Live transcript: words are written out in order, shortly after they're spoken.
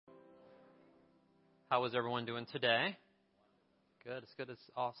How is everyone doing today? Good. It's good to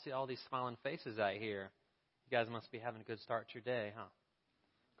see all these smiling faces out here. You guys must be having a good start to your day, huh?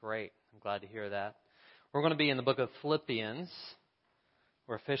 Great. I'm glad to hear that. We're going to be in the book of Philippians.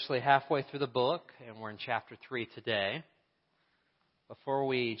 We're officially halfway through the book, and we're in chapter 3 today. Before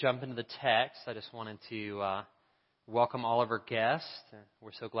we jump into the text, I just wanted to welcome all of our guests.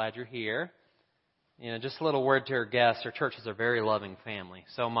 We're so glad you're here. You know, just a little word to our guests. Our church is a very loving family.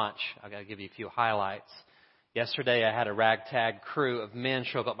 So much. I've got to give you a few highlights. Yesterday, I had a ragtag crew of men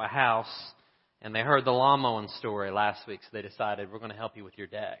show up at my house, and they heard the lawn mowing story last week, so they decided, we're going to help you with your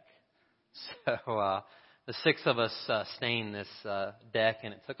deck. So the 6 of us stained this deck,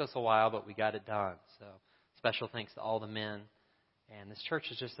 and it took us a while, but we got it done. So special thanks to all the men. And this church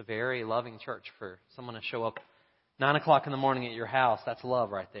is just a very loving church. For someone to show up 9 o'clock in the morning at your house, that's love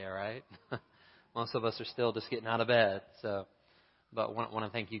right there, right? Most of us are still just getting out of bed. But want to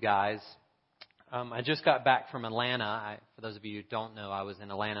thank you guys. I just got back from Atlanta. For those of you who don't know, I was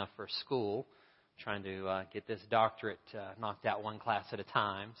in Atlanta for school, trying to get this doctorate knocked out one class at a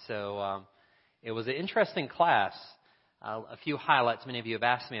time. So it was an interesting class. A few highlights. Many of you have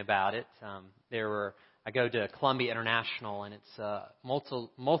asked me about it. I go to Columbia International, and it's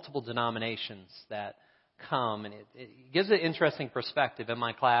multiple denominations that come, and it gives an interesting perspective. In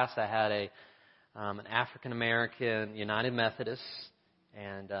my class, I had an African American United Methodist,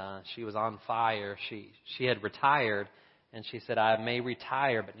 and she was on fire. She had retired, and she said, "I may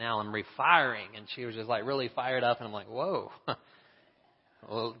retire, but now I'm refiring." And she was just like really fired up, and I'm like, "Whoa,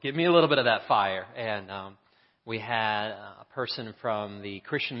 well, give me a little bit of that fire." And we had a person from the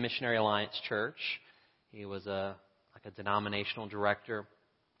Christian Missionary Alliance Church. He was like a denominational director.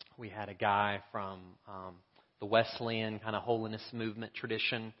 We had a guy from the Wesleyan kind of holiness movement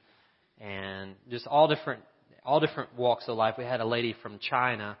tradition, and just all different walks of life. We had a lady from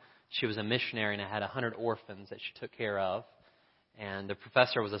China. She was a missionary and had 100 orphans that she took care of. And the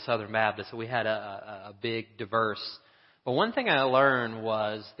professor was a Southern Baptist, so we had a big, diverse. But one thing I learned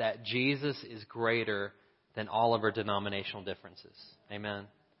was that Jesus is greater than all of our denominational differences. Amen.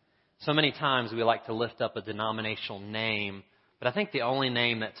 So many times we like to lift up a denominational name, but I think the only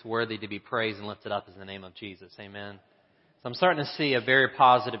name that's worthy to be praised and lifted up is the name of Jesus. Amen. So I'm starting to see a very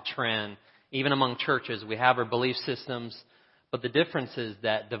positive trend. Even among churches, we have our belief systems, but the differences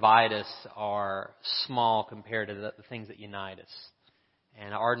that divide us are small compared to the things that unite us.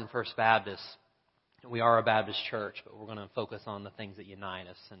 And Arden First Baptist, we are a Baptist church, but we're going to focus on the things that unite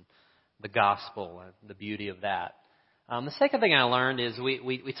us and the gospel and the beauty of that. The second thing I learned is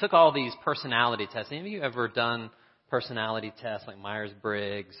we took all these personality tests. Any of you ever done personality tests like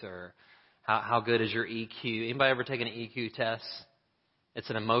Myers-Briggs, or how good is your EQ? Anybody ever taken an EQ test? It's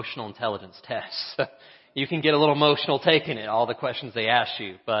an emotional intelligence test. You can get a little emotional taking it, all the questions they ask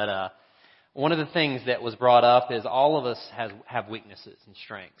you. But one of the things that was brought up is all of us have weaknesses and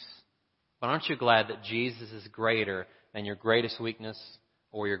strengths. But aren't you glad that Jesus is greater than your greatest weakness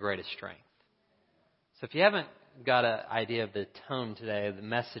or your greatest strength? So if you haven't got an idea of the tone today, the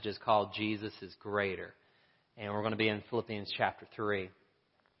message is called Jesus is Greater. And we're going to be in Philippians chapter 3.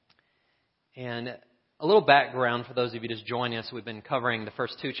 And a little background for those of you just joining us. We've been covering the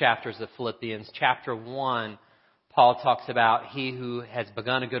first 2 chapters of Philippians. Chapter 1, Paul talks about he who has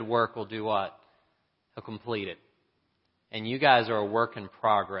begun a good work will do what? He'll complete it. And you guys are a work in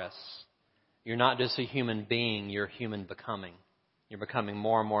progress. You're not just a human being, you're human becoming. You're becoming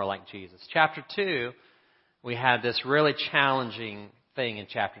more and more like Jesus. Chapter 2, we had this really challenging thing in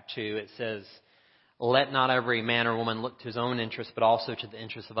chapter 2. It says, "Let not every man or woman look to his own interest, but also to the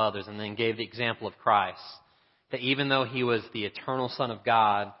interests of others." And then gave the example of Christ. That even though he was the eternal Son of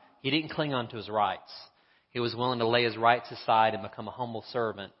God, he didn't cling on to his rights. He was willing to lay his rights aside and become a humble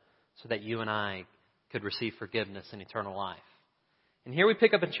servant so that you and I could receive forgiveness and eternal life. And here we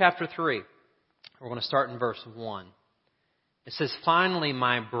pick up in chapter 3. We're going to start in verse 1. It says, "Finally,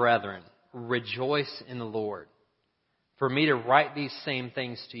 my brethren, rejoice in the Lord. For me to write these same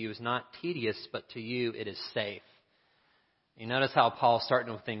things to you is not tedious, but to you it is safe." You notice how Paul's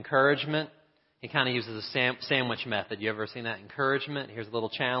starting with encouragement? He kind of uses a sandwich method. You ever seen that? Encouragement, here's a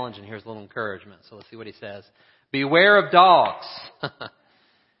little challenge, and here's a little encouragement. So let's see what he says. "Beware of dogs."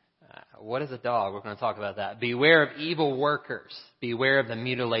 What is a dog? We're going to talk about that. "Beware of evil workers. Beware of the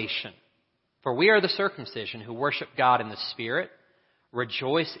mutilation. For we are the circumcision who worship God in the Spirit,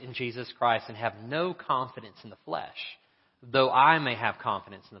 rejoice in Jesus Christ, and have no confidence in the flesh. Though I may have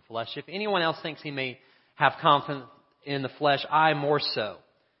confidence in the flesh. If anyone else thinks he may have confidence in the flesh, I more so."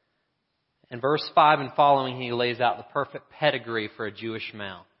 In verse 5 and following, he lays out the perfect pedigree for a Jewish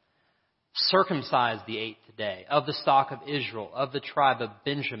male. "Circumcised the 8th day, of the stock of Israel, of the tribe of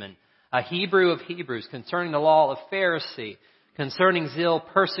Benjamin, a Hebrew of Hebrews, concerning the law, a Pharisee, concerning zeal,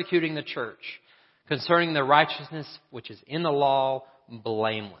 persecuting the church, concerning the righteousness which is in the law,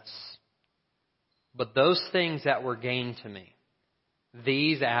 blameless. But those things that were gained to me,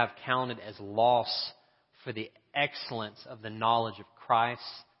 these I have counted as loss for the excellence of the knowledge of Christ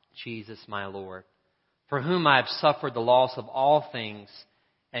Jesus my Lord, for whom I have suffered the loss of all things,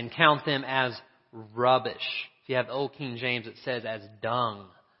 and count them as rubbish. If you have Old King James, it says as dung,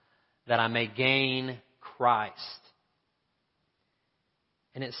 that I may gain Christ.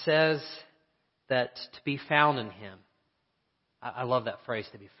 And it says that to be found in Him. I love that phrase,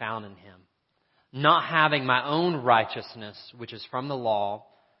 to be found in Him. Not having my own righteousness, which is from the law,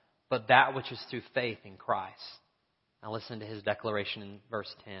 but that which is through faith in Christ. Now listen to His declaration in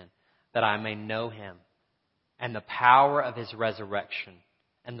verse 10. That I may know Him and the power of His resurrection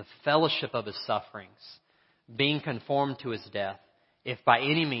and the fellowship of His sufferings, being conformed to His death, if by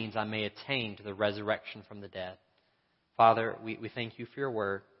any means I may attain to the resurrection from the dead. Father, we thank You for Your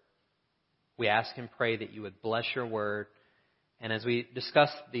word. We ask and pray that You would bless Your word. And as we discuss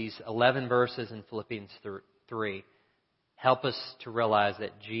these 11 verses in Philippians 3, help us to realize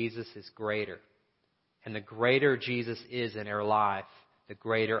that Jesus is greater. And the greater Jesus is in our life, the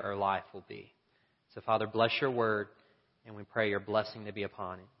greater our life will be. So, Father, bless Your word, and we pray Your blessing to be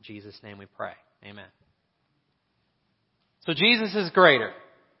upon it. In Jesus' name we pray. Amen. So Jesus is greater.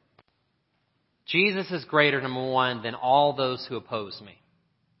 Jesus is greater, number one, than all those who oppose me.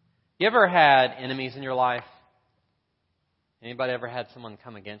 You ever had enemies in your life? Anybody ever had someone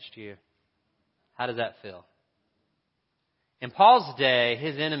come against you? How does that feel? In Paul's day,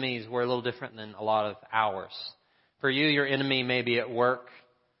 his enemies were a little different than a lot of ours. For you, your enemy may be at work.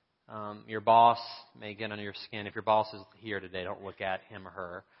 Your boss may get under your skin. If your boss is here today, don't look at him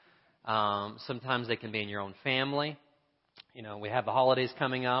or her. Sometimes they can be in your own family. You know, we have the holidays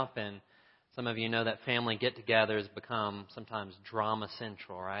coming up, and some of you know that family get-togethers become sometimes drama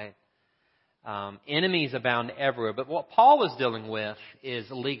central, right? Enemies abound everywhere. But what Paul was dealing with is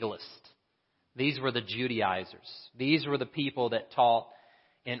legalists. These were the Judaizers. These were the people that taught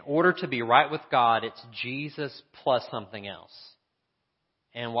in order to be right with God, it's Jesus plus something else.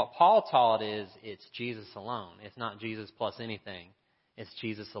 And what Paul taught is it's Jesus alone. It's not Jesus plus anything. It's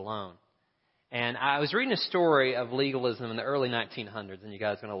Jesus alone. And I was reading a story of legalism in the early 1900s, and you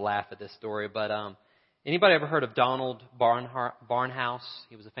guys are going to laugh at this story, but anybody ever heard of Donald Barnhouse?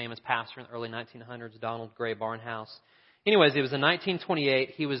 He was a famous pastor in the early 1900s, Donald Gray Barnhouse. Anyways, it was in 1928.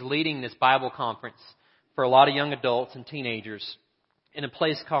 He was leading this Bible conference for a lot of young adults and teenagers in a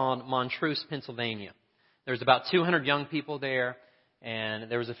place called Montrose, Pennsylvania. There was about 200 young people there,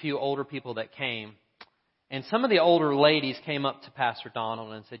 and there was a few older people that came. And some of the older ladies came up to Pastor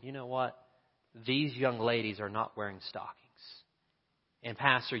Donald and said, you know what? These young ladies are not wearing stockings. And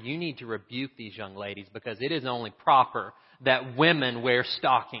Pastor, you need to rebuke these young ladies because it is only proper that women wear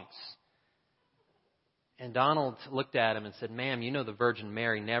stockings. And Donald looked at him and said, ma'am, you know the Virgin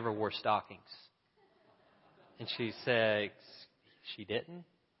Mary never wore stockings. And she said, she didn't?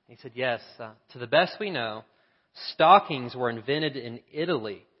 He said, yes. To the best we know, stockings were invented in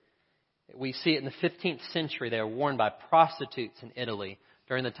Italy. We see it in the 15th century. They were worn by prostitutes in Italy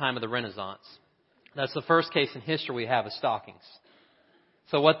during the time of the Renaissance. That's the first case in history we have of stockings.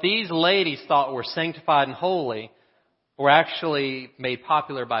 So what these ladies thought were sanctified and holy were actually made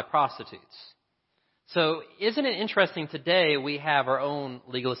popular by prostitutes. So isn't it interesting today we have our own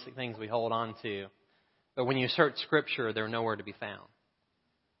legalistic things we hold on to, but when you search Scripture, they're nowhere to be found.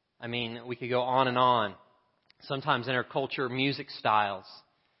 I mean, we could go on and on. Sometimes in our culture, music styles.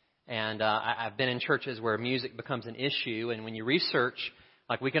 And I've been in churches where music becomes an issue, and when you research,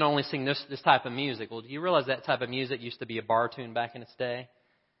 like we can only sing this type of music. Well, do you realize that type of music used to be a bar tune back in its day?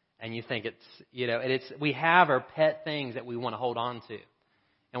 And you think we have our pet things that we want to hold on to.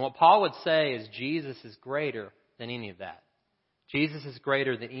 And what Paul would say is Jesus is greater than any of that. Jesus is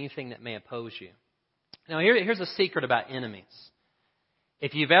greater than anything that may oppose you. Now, here's a secret about enemies.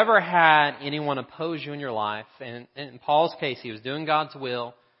 If you've ever had anyone oppose you in your life, and in Paul's case, he was doing God's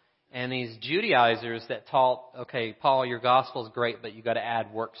will, and these Judaizers that taught, okay, Paul, your gospel is great, but you've got to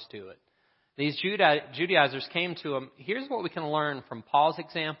add works to it. These Judaizers came to him. Here's what we can learn from Paul's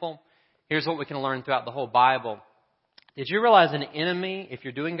example. Here's what we can learn throughout the whole Bible. Did you realize an enemy, if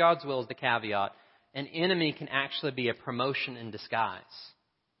you're doing God's will, is the caveat, an enemy can actually be a promotion in disguise.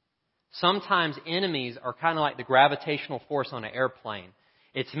 Sometimes enemies are kind of like the gravitational force on an airplane.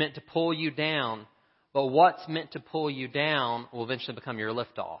 It's meant to pull you down, but what's meant to pull you down will eventually become your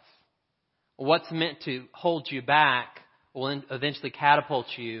liftoff. What's meant to hold you back will eventually catapult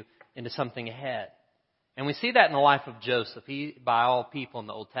you into something ahead. And we see that in the life of Joseph. He, by all people in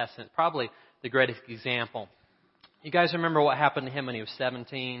the Old Testament, is probably the greatest example. You guys remember what happened to him when he was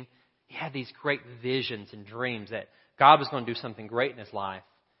 17? He had these great visions and dreams that God was going to do something great in his life.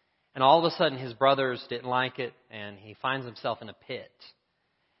 And all of a sudden, his brothers didn't like it, and he finds himself in a pit.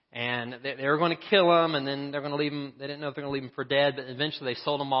 And they were going to kill him, and then they're going to leave him. They didn't know if they're going to leave him for dead, but eventually they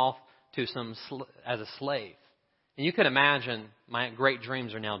sold him off to as a slave. And you could imagine, my great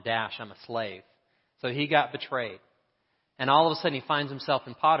dreams are now dashed. I'm a slave. So he got betrayed. And all of a sudden, he finds himself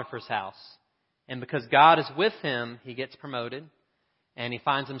in Potiphar's house. And because God is with him, he gets promoted, and he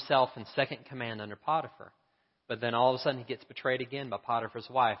finds himself in second command under Potiphar. But then all of a sudden, he gets betrayed again by Potiphar's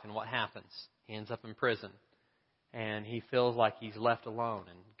wife, and what happens? He ends up in prison. And he feels like he's left alone.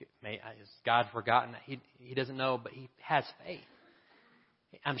 And has God forgotten? He doesn't know, but he has faith.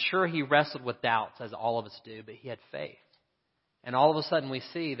 I'm sure he wrestled with doubts, as all of us do, but he had faith. And all of a sudden we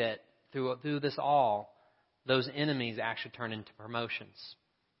see that through this all, those enemies actually turned into promotions.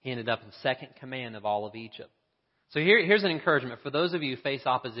 He ended up in second command of all of Egypt. So here's an encouragement. For those of you who face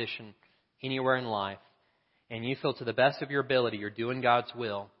opposition anywhere in life, and you feel to the best of your ability you're doing God's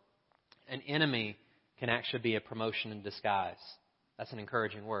will, an enemy can actually be a promotion in disguise. That's an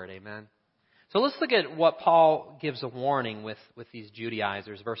encouraging word, amen? So let's look at what Paul gives a warning with these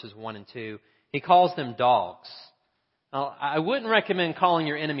Judaizers, verses 1 and 2. He calls them dogs. Now, I wouldn't recommend calling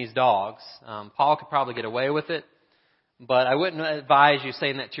your enemies dogs. Paul could probably get away with it, but I wouldn't advise you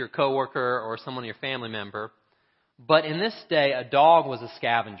saying that to your coworker or someone, your family member. But in this day, a dog was a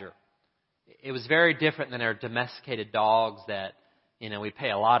scavenger. It was very different than our domesticated dogs that, we pay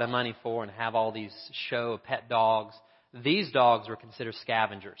a lot of money for and have all these show of pet dogs. These dogs were considered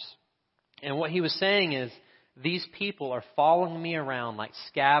scavengers. And what he was saying is, these people are following me around like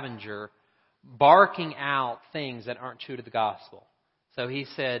scavenger, barking out things that aren't true to the gospel. So he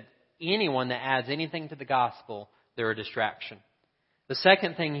said, anyone that adds anything to the gospel, they're a distraction. The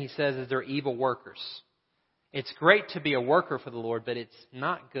second thing he says is they're evil workers. It's great to be a worker for the Lord, but it's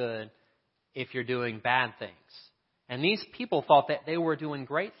not good if you're doing bad things. And these people thought that they were doing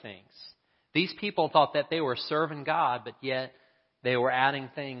great things. These people thought that they were serving God, but yet they were adding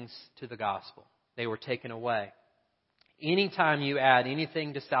things to the gospel. They were taken away. Anytime you add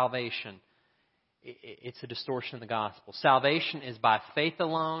anything to salvation, it's a distortion of the gospel. Salvation is by faith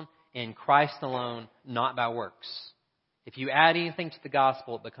alone, in Christ alone, not by works. If you add anything to the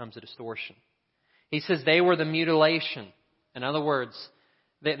gospel, it becomes a distortion. He says they were the mutilation. In other words,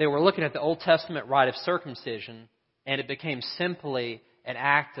 they were looking at the Old Testament rite of circumcision, and it became simply an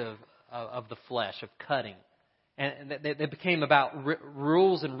act of the flesh, of cutting. And they became about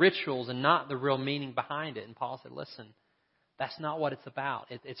rules and rituals and not the real meaning behind it. And Paul said, listen, that's not what it's about.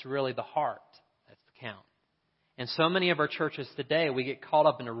 It's really the heart that's the count. And so many of our churches today, we get caught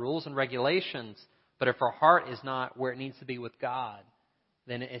up in the rules and regulations, but if our heart is not where it needs to be with God,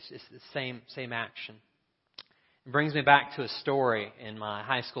 then it's the same action. It brings me back to a story in my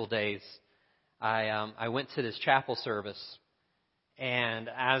high school days. I went to this chapel service, and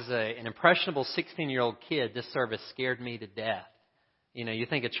as an impressionable 16-year-old kid, this service scared me to death. You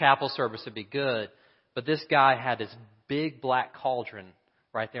think a chapel service would be good, but this guy had this big black cauldron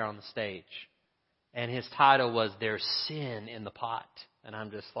right there on the stage. And his title was, "There's Sin in the Pot." And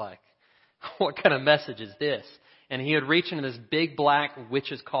I'm just like, what kind of message is this? And he would reach into this big black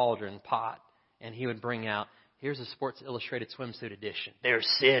witch's cauldron pot, and he would bring out, here's a Sports Illustrated swimsuit edition. There's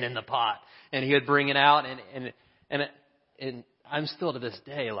sin in the pot. And he would bring it out, and I'm still to this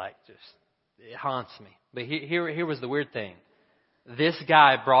day, it haunts me. But here was the weird thing. This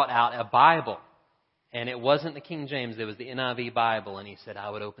guy brought out a Bible, and it wasn't the King James, it was the NIV Bible, and he said, I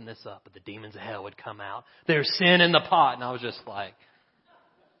would open this up, but the demons of hell would come out. There's sin in the pot. And I was just like,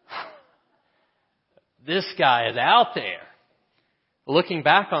 this guy is out there. Looking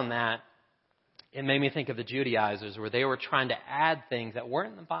back on that, it made me think of the Judaizers, where they were trying to add things that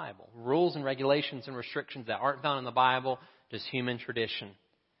weren't in the Bible. Rules and regulations and restrictions that aren't found in the Bible, just human tradition.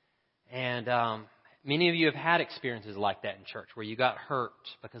 And many of you have had experiences like that in church, where you got hurt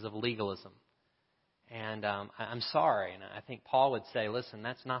because of legalism. And I'm sorry. And I think Paul would say, listen,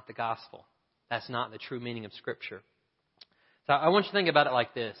 that's not the gospel. That's not the true meaning of Scripture. So I want you to think about it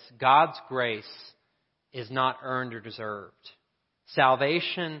like this. God's grace is not earned or deserved.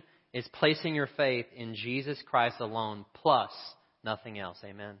 Salvation is placing your faith in Jesus Christ alone, plus nothing else.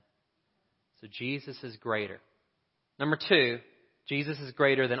 Amen. So Jesus is greater. Number 2, Jesus is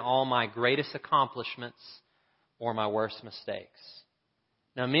greater than all my greatest accomplishments or my worst mistakes.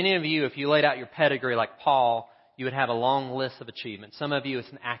 Now, many of you, if you laid out your pedigree like Paul, you would have a long list of achievements. Some of you, it's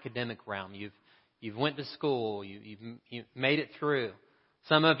an academic realm. You've went to school. You've made it through.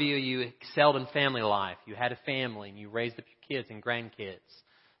 Some of you excelled in family life. You had a family and you raised up your kids and grandkids.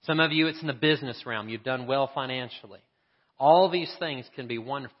 Some of you, it's in the business realm. You've done well financially. All these things can be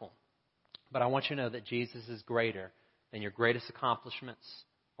wonderful. But I want you to know that Jesus is greater than your greatest accomplishments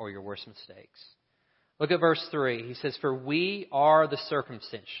or your worst mistakes. Look at verse 3. He says, "For we are the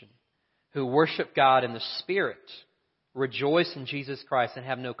circumcision who worship God in the Spirit, rejoice in Jesus Christ, and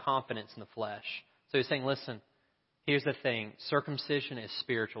have no confidence in the flesh." So he's saying, listen, here's the thing. Circumcision is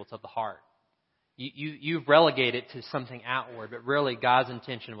spiritual. It's of the heart. You've relegated it to something outward, but really God's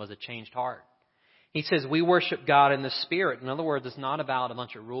intention was a changed heart. He says we worship God in the Spirit. In other words, it's not about a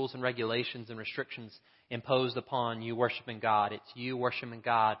bunch of rules and regulations and restrictions imposed upon you worshiping God. It's you worshiping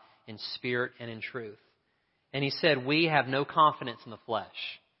God in spirit and in truth. And he said we have no confidence in the flesh.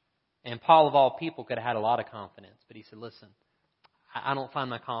 And Paul, of all people, could have had a lot of confidence. But he said, listen, I don't find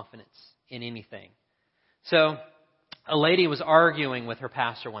my confidence in anything. So a lady was arguing with her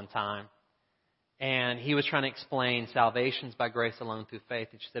pastor one time. And he was trying to explain salvation's by grace alone through faith.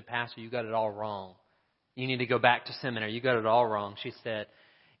 And she said, "Pastor, you got it all wrong. You need to go back to seminary. You got it all wrong." She said,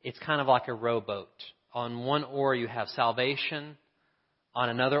 "It's kind of like a rowboat. On one oar you have salvation. On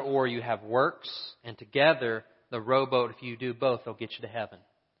another oar you have works. And together, the rowboat, if you do both, they'll get you to heaven."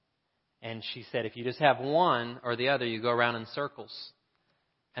 And she said, if you just have one or the other, you go around in circles.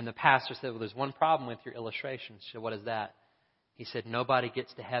 And the pastor said, "Well, there's one problem with your illustration." She said, "What is that?" He said, "Nobody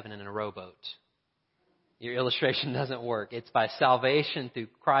gets to heaven in a rowboat. Your illustration doesn't work. It's by salvation through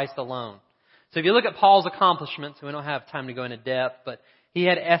Christ alone." So if you look at Paul's accomplishments, and we don't have time to go into depth, but he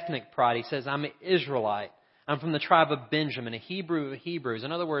had ethnic pride. He says, "I'm an Israelite. I'm from the tribe of Benjamin, a Hebrew of Hebrews."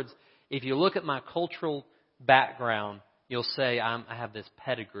 In other words, if you look at my cultural background, you'll say I have this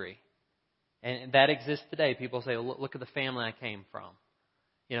pedigree. And that exists today. People say, well, look at the family I came from.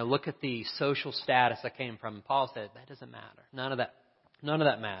 Look at the social status I came from. And Paul said, that doesn't matter. None of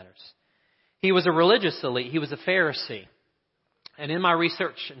that matters. He was a religious elite. He was a Pharisee. And in my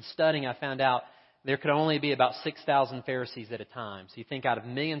research and studying, I found out there could only be about 6,000 Pharisees at a time. So you think out of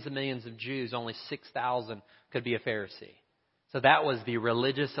millions and millions of Jews, only 6,000 could be a Pharisee. So that was the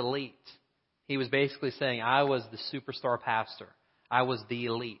religious elite. He was basically saying, I was the superstar pastor. I was the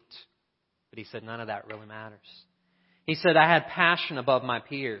elite. But he said, none of that really matters. He said, I had passion above my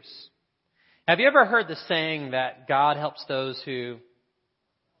peers. Have you ever heard the saying that God helps those who...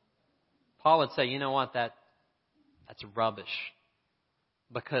 Paul would say, you know what, that's rubbish.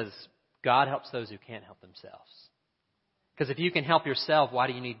 Because God helps those who can't help themselves. Because if you can help yourself, why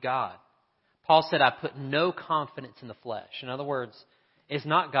do you need God? Paul said, I put no confidence in the flesh. In other words, it's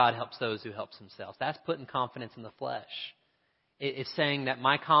not God helps those who helps themselves. That's putting confidence in the flesh. It's saying that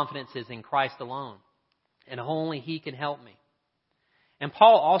my confidence is in Christ alone. And only He can help me. And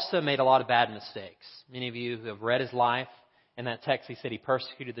Paul also made a lot of bad mistakes. Many of you who have read his life, in that text he said he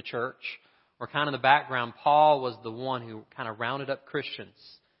persecuted the church. Or kind of the background, Paul was the one who kind of rounded up Christians.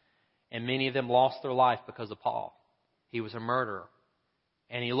 And many of them lost their life because of Paul. He was a murderer.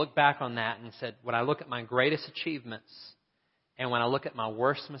 And he looked back on that and said, when I look at my greatest achievements and when I look at my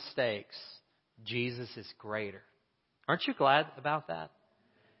worst mistakes, Jesus is greater. Aren't you glad about that?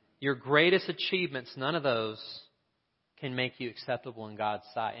 Your greatest achievements, none of those can make you acceptable in God's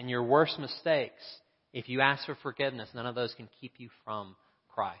sight. And your worst mistakes, if you ask for forgiveness, none of those can keep you from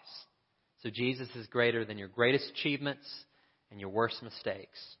Christ. So Jesus is greater than your greatest achievements and your worst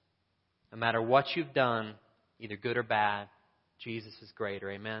mistakes. No matter what you've done, either good or bad, Jesus is greater.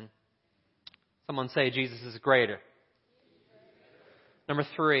 Amen? Someone say Jesus is greater. Number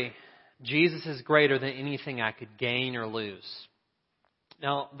 3, Jesus is greater than anything I could gain or lose.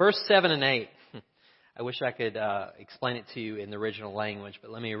 Now, verse 7 and 8, I wish I could explain it to you in the original language,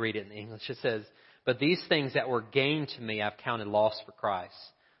 but let me read it in English. It says, but these things that were gained to me, I've counted loss for Christ.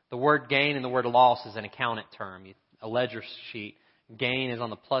 The word gain and the word loss is an accountant term, a ledger sheet. Gain is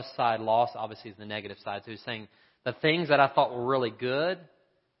on the plus side, loss obviously is the negative side. So he's saying the things that I thought were really good,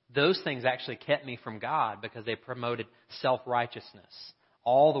 those things actually kept me from God because they promoted self-righteousness.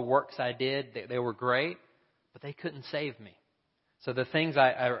 All the works I did, they were great, but they couldn't save me. So the things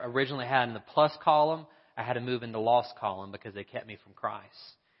I originally had in the plus column, I had to move into loss column because they kept me from Christ.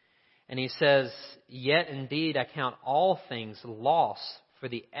 And he says, yet indeed I count all things loss for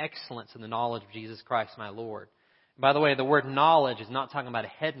the excellence in the knowledge of Jesus Christ my Lord. By the way, the word knowledge is not talking about a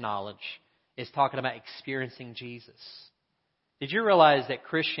head knowledge. It's talking about experiencing Jesus. Did you realize that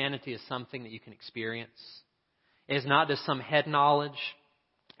Christianity is something that you can experience? It is not just some head knowledge.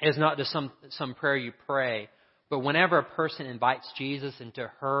 It is not just some prayer you pray. But whenever a person invites Jesus into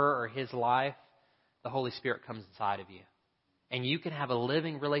her or his life, the Holy Spirit comes inside of you. And you can have a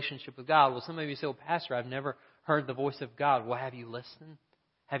living relationship with God. Well, some of you say, well, Pastor, I've never heard the voice of God. Well, have you listened?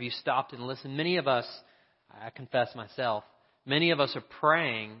 Have you stopped and listened? Many of us, I confess myself, many of us are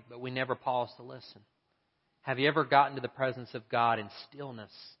praying, but we never pause to listen. Have you ever gotten to the presence of God in stillness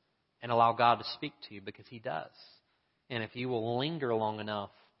and allow God to speak to you? Because He does. And if you will linger long enough,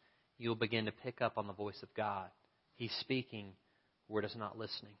 you'll begin to pick up on the voice of God. He's speaking, we're just not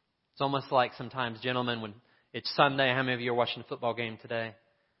listening. It's almost like sometimes, gentlemen, when it's Sunday, how many of you are watching the football game today?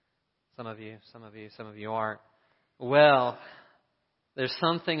 Some of you aren't. Well, there's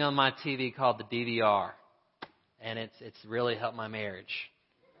something on my TV called the DVR, and it's really helped my marriage.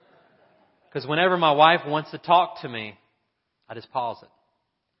 Because whenever my wife wants to talk to me, I just pause it.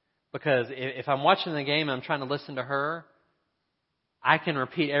 Because if I'm watching the game and I'm trying to listen to her, I can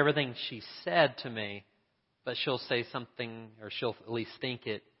repeat everything she said to me, but she'll say something, or she'll at least think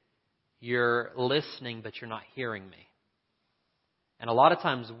it. You're listening, but you're not hearing me. And a lot of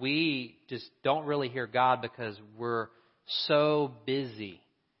times we just don't really hear God because we're so busy.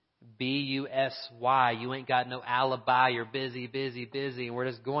 B-U-S-Y. You ain't got no alibi. You're busy. And we're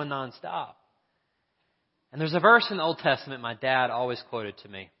just going nonstop. And there's a verse in the Old Testament my dad always quoted to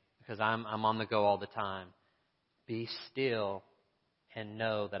me because I'm on the go all the time. Be still and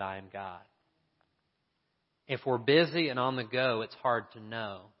know that I am God. If we're busy and on the go, it's hard to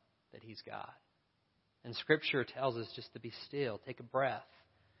know that He's God. And Scripture tells us just to be still, take a breath,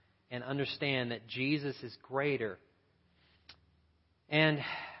 and understand that Jesus is greater. And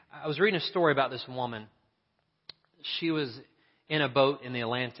I was reading a story about this woman. She was in a boat in the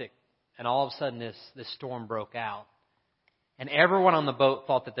Atlantic, and all of a sudden this storm broke out. And everyone on the boat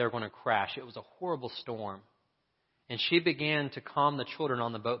thought that they were going to crash. It was a horrible storm. And she began to calm the children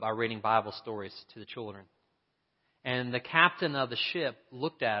on the boat by reading Bible stories to the children. And the captain of the ship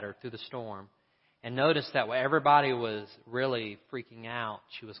looked at her through the storm and noticed that while everybody was really freaking out,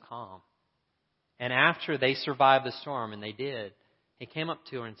 she was calm. And after they survived the storm, and they did, he came up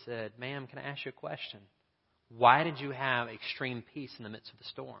to her and said, "Ma'am, can I ask you a question? Why did you have extreme peace in the midst of the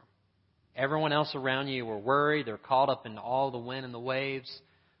storm? Everyone else around you were worried. They're caught up in all the wind and the waves,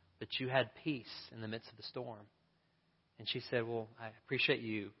 but you had peace in the midst of the storm." And she said, "Well, I appreciate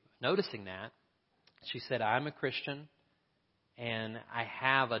you noticing that." She said, "I'm a Christian, and I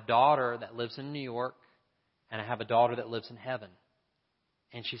have a daughter that lives in New York, and I have a daughter that lives in heaven."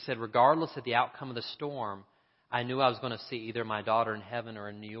 And she said, regardless of the outcome of the storm, I knew I was going to see either my daughter in heaven or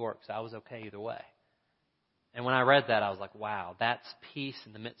in New York, so I was okay either way. And when I read that, I was like, wow, that's peace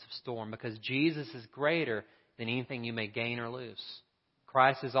in the midst of storm, because Jesus is greater than anything you may gain or lose.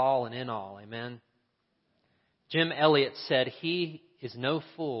 Christ is all and in all. Amen. Jim Elliot said, "He is no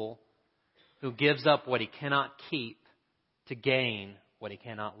fool who gives up what he cannot keep to gain what he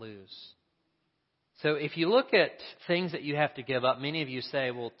cannot lose." So if you look at things that you have to give up, many of you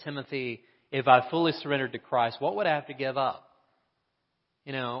say, "Well, Timothy, if I fully surrendered to Christ, what would I have to give up?"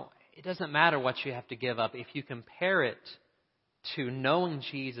 You know, it doesn't matter what you have to give up. If you compare it to knowing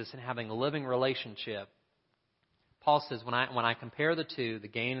Jesus and having a living relationship, Paul says, when I compare the two, the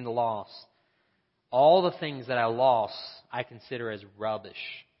gain and the loss, all the things that I lost, I consider as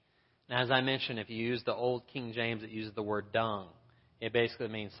rubbish. Now, as I mentioned, if you use the old King James, it uses the word dung. It basically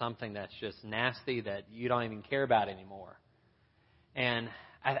means something that's just nasty that you don't even care about anymore. And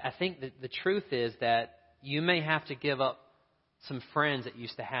I think that the truth is that you may have to give up some friends that you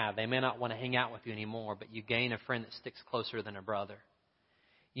used to have. They may not want to hang out with you anymore, but you gain a friend that sticks closer than a brother.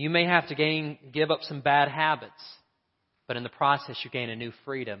 You may have to give up some bad habits, but in the process you gain a new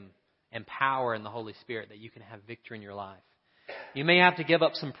freedom and power in the Holy Spirit that you can have victory in your life. You may have to give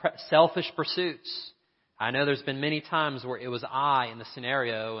up some selfish pursuits. I know there's been many times where it was I in the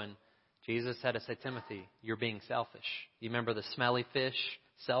scenario, and Jesus had to say, "Timothy, you're being selfish." You remember the smelly fish,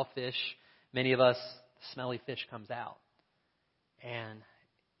 selfish? Many of us, the smelly fish comes out. And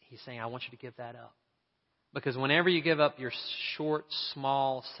He's saying, I want you to give that up. Because whenever you give up your short,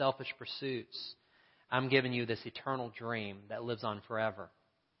 small, selfish pursuits, I'm giving you this eternal dream that lives on forever.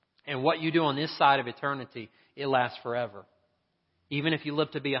 And what you do on this side of eternity, it lasts forever. Even if you live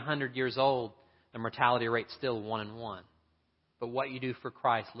to be 100 years old, the mortality rate's still 1 in 1. But what you do for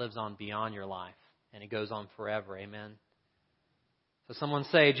Christ lives on beyond your life, and it goes on forever. Amen. So someone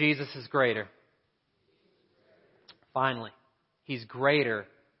say, Jesus is greater. Finally, He's greater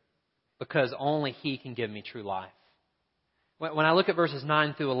because only He can give me true life. When I look at verses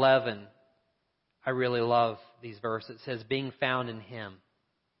 9 through 11, I really love these verses. It says, being found in Him.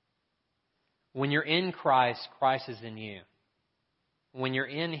 When you're in Christ, Christ is in you. When you're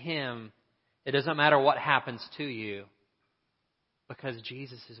in Him, it doesn't matter what happens to you because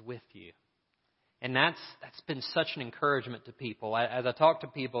Jesus is with you. And that's been such an encouragement to people. As I talk to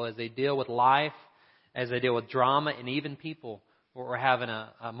people, as they deal with life, as they deal with drama, and even people We're having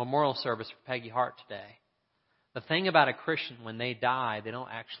a memorial service for Peggy Hart today. The thing about a Christian, when they die, they don't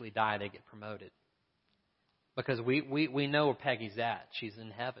actually die, they get promoted. Because we know where Peggy's at. She's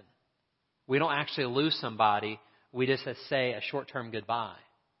in heaven. We don't actually lose somebody. We just say a short-term goodbye.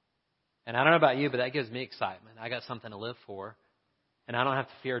 And I don't know about you, but that gives me excitement. I got something to live for. And I don't have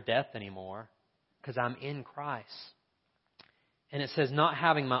to fear death anymore because I'm in Christ. And it says, not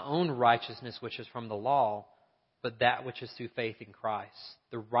having my own righteousness, which is from the law, but that which is through faith in Christ.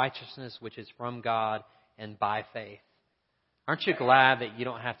 The righteousness which is from God and by faith. Aren't you glad that you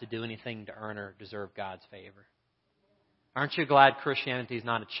don't have to do anything to earn or deserve God's favor? Aren't you glad Christianity is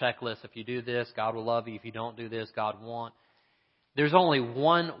not a checklist? If you do this, God will love you. If you don't do this, God won't. There's only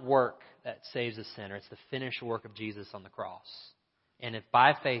one work that saves a sinner. It's the finished work of Jesus on the cross. And if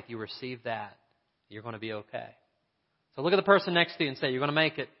by faith you receive that, you're going to be okay. So look at the person next to you and say, you're going to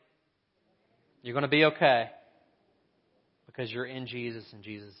make it. You're going to be okay. Because you're in Jesus and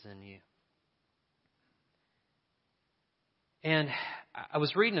Jesus is in you. And I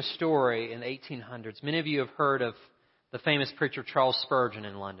was reading a story in the 1800s. Many of you have heard of the famous preacher Charles Spurgeon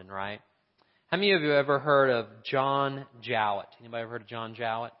in London, right? How many of you have ever heard of John Jowett? Anybody ever heard of John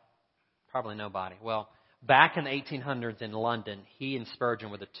Jowett? Probably nobody. Well, back in the 1800s in London, he and Spurgeon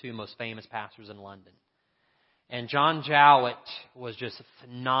were the two most famous pastors in London. And John Jowett was just a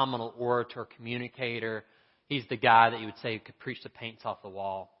phenomenal orator, communicator. He's the guy that you would say could preach the paints off the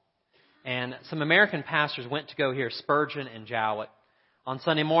wall. And some American pastors went to go hear Spurgeon and Jowett. On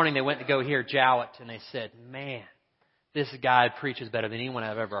Sunday morning, they went to go hear Jowett, and they said, man, this guy preaches better than anyone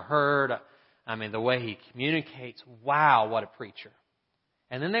I've ever heard. I mean, the way he communicates, wow, what a preacher.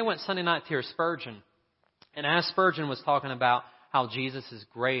 And then they went Sunday night to hear Spurgeon. And as Spurgeon was talking about how Jesus is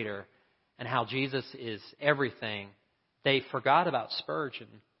greater and how Jesus is everything, they forgot about Spurgeon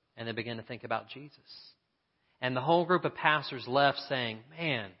and they began to think about Jesus. And the whole group of pastors left saying,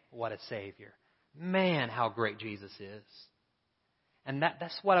 man, what a Savior. Man, how great Jesus is. And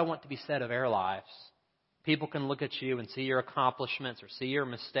that's what I want to be said of our lives. People can look at you and see your accomplishments or see your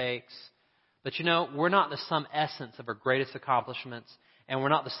mistakes. But you know, we're not the sum essence of our greatest accomplishments, and we're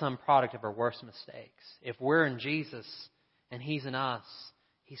not the sum product of our worst mistakes. If we're in Jesus and He's in us,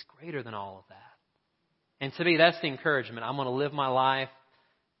 He's greater than all of that. And to me, that's the encouragement. I'm going to live my life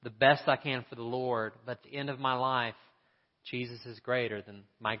the best I can for the Lord, but at the end of my life, Jesus is greater than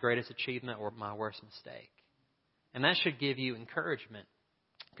my greatest achievement or my worst mistake. And that should give you encouragement.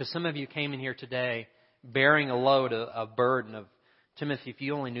 Because some of you came in here today bearing a load, a burden of, Timothy, if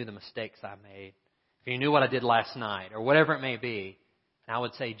you only knew the mistakes I made, if you knew what I did last night, or whatever it may be, I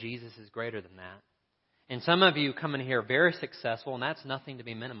would say Jesus is greater than that. And some of you come in here very successful, and that's nothing to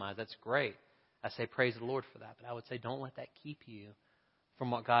be minimized. That's great. I say praise the Lord for that. But I would say don't let that keep you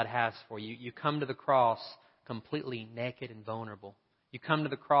from what God has for you. You come to the cross completely naked and vulnerable. You come to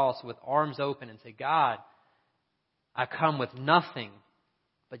the cross with arms open and say, God, I come with nothing,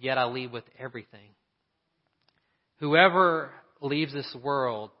 but yet I leave with everything. Whoever leaves this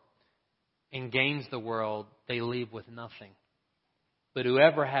world and gains the world, they leave with nothing. But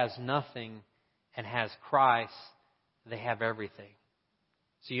whoever has nothing and has Christ, they have everything.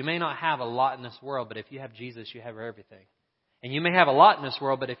 So you may not have a lot in this world, but if you have Jesus, you have everything. And you may have a lot in this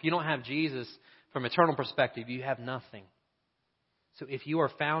world, but if you don't have Jesus from eternal perspective, you have nothing. So if you are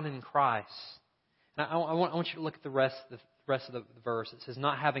found in Christ, and I want you to look at the rest of the verse. It says,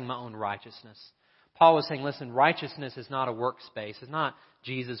 not having my own righteousness. Paul was saying, listen, righteousness is not a workspace. It's not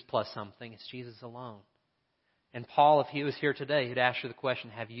Jesus plus something. It's Jesus alone. And Paul, if he was here today, he'd ask you the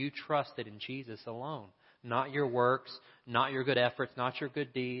question, have you trusted in Jesus alone? Not your works, not your good efforts, not your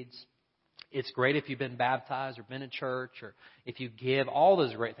good deeds. It's great if you've been baptized or been in church or if you give, all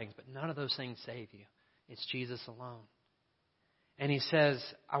those great things, but none of those things save you. It's Jesus alone. And he says,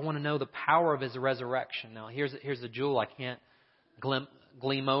 I want to know the power of His resurrection. Now, here's a jewel I can't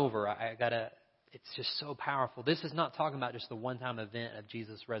gleam over. It's just so powerful. This is not talking about just the one-time event of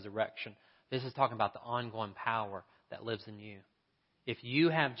Jesus' resurrection. This is talking about the ongoing power that lives in you. If you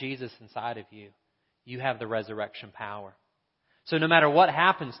have Jesus inside of you, you have the resurrection power. So no matter what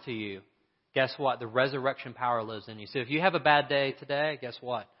happens to you, guess what? The resurrection power lives in you. So if you have a bad day today, guess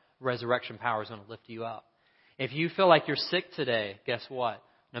what? Resurrection power is going to lift you up. If you feel like you're sick today, guess what?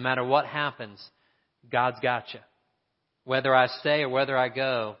 No matter what happens, God's got you. Whether I stay or whether I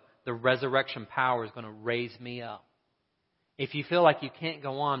go, the resurrection power is going to raise me up. If you feel like you can't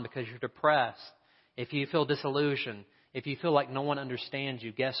go on because you're depressed, if you feel disillusioned, if you feel like no one understands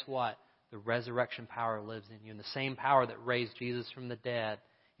you, guess what? The resurrection power lives in you. And the same power that raised Jesus from the dead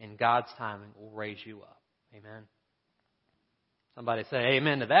in God's timing will raise you up. Amen. Somebody say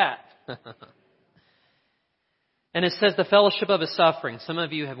amen to that. And it says the fellowship of His suffering. Some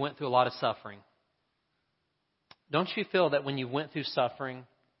of you have went through a lot of suffering. Don't you feel that when you went through suffering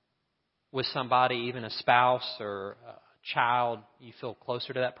with somebody, even a spouse or a child, you feel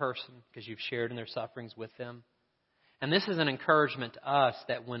closer to that person because you've shared in their sufferings with them? And this is an encouragement to us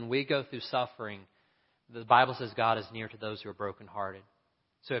that when we go through suffering, the Bible says God is near to those who are brokenhearted.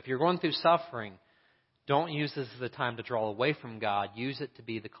 So if you're going through suffering, don't use this as a time to draw away from God. Use it to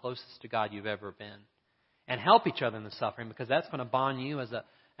be the closest to God you've ever been. And help each other in the suffering, because that's going to bond you as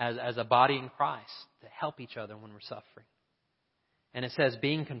a body in Christ, to help each other when we're suffering. And it says,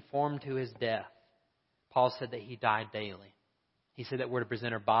 being conformed to His death. Paul said that He died daily. He said that we're to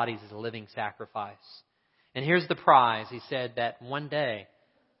present our bodies as a living sacrifice. And here's the prize. He said that one day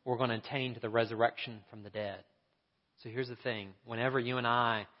we're going to attain to the resurrection from the dead. So here's the thing. Whenever you and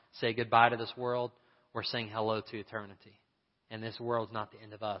I say goodbye to this world, we're saying hello to eternity. And this world's not the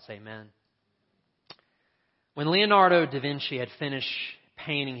end of us. Amen. When Leonardo da Vinci had finished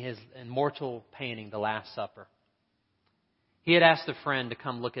painting his immortal painting, The Last Supper, he had asked a friend to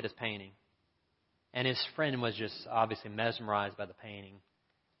come look at his painting. And his friend was just obviously mesmerized by the painting,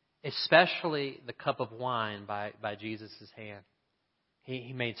 especially the cup of wine by Jesus' hand.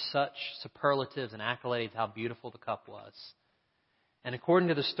 He made such superlatives and accolades how beautiful the cup was. And according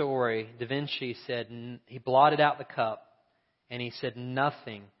to the story, Da Vinci said he blotted out the cup and he said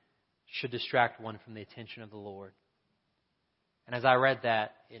nothing should distract one from the attention of the Lord. And as I read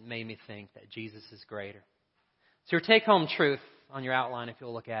that, it made me think that Jesus is greater. So your take-home truth on your outline, if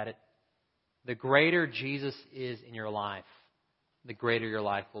you'll look at it, the greater Jesus is in your life, the greater your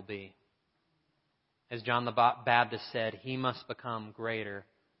life will be. As John the Baptist said, He must become greater,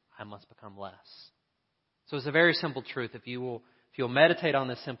 I must become less. So it's a very simple truth. If you'll meditate on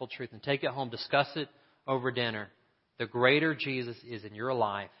this simple truth and take it home, discuss it over dinner, the greater Jesus is in your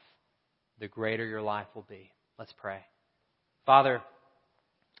life, the greater your life will be. Let's pray. Father,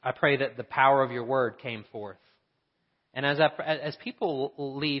 I pray that the power of your word came forth. And as people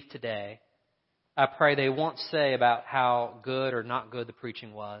leave today, I pray they won't say about how good or not good the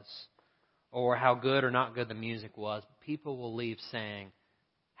preaching was, or how good or not good the music was. People will leave saying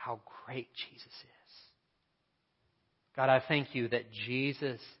how great Jesus is. God, I thank you that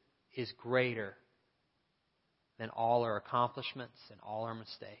Jesus is greater than all our accomplishments and all our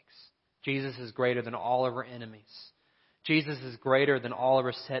mistakes. Jesus is greater than all of our enemies. Jesus is greater than all of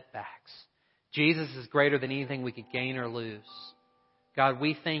our setbacks. Jesus is greater than anything we could gain or lose. God,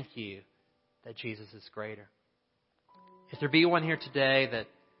 we thank you that Jesus is greater. If there be one here today that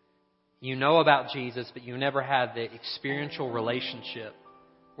you know about Jesus, but you never had the experiential relationship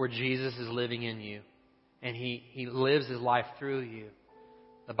where Jesus is living in you and He lives His life through you,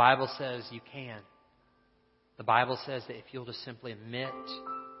 the Bible says you can. The Bible says that if you'll just simply admit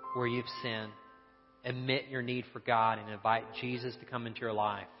where you've sinned, admit your need for God, and invite Jesus to come into your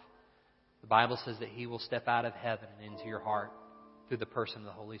life, the Bible says that He will step out of heaven and into your heart through the person of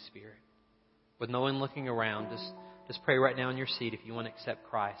the Holy Spirit. With no one looking around, just pray right now in your seat if you want to accept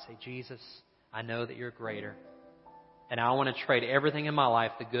Christ. Say, Jesus, I know that you're greater, and I want to trade everything in my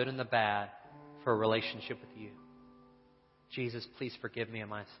life, the good and the bad, for a relationship with you. Jesus, please forgive me of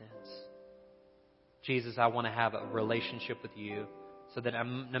my sins. Jesus, I want to have a relationship with you so that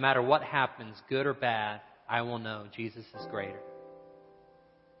no matter what happens, good or bad, I will know Jesus is greater.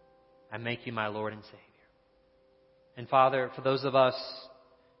 I make you my Lord and Savior. And Father, for those of us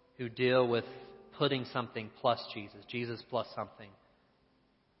who deal with putting something plus Jesus plus something,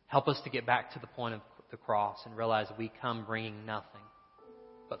 help us to get back to the point of the cross and realize we come bringing nothing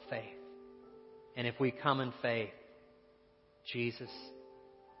but faith. And if we come in faith, Jesus,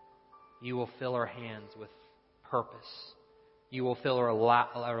 you will fill our hands with purpose. You will fill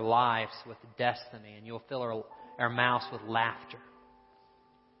our lives with destiny, and you'll fill our mouths with laughter.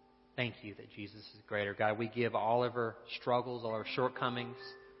 Thank you that Jesus is greater. God, we give all of our struggles, all our shortcomings.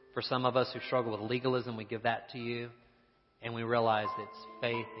 For some of us who struggle with legalism, we give that to you, and we realize it's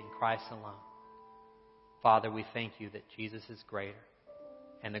faith in Christ alone. Father, we thank you that Jesus is greater.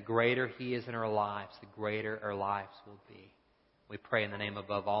 And the greater He is in our lives, the greater our lives will be. We pray in the name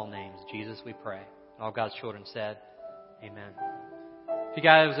above all names. Jesus, we pray. And all God's children said, amen. If you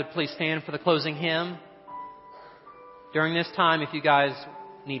guys would please stand for the closing hymn. During this time, if you guys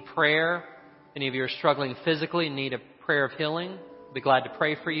need prayer, if any of you are struggling physically and need a prayer of healing, we'll be glad to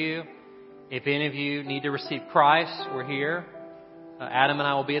pray for you. If any of you need to receive Christ, we're here. Adam and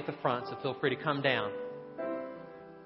I will be at the front, so feel free to come down.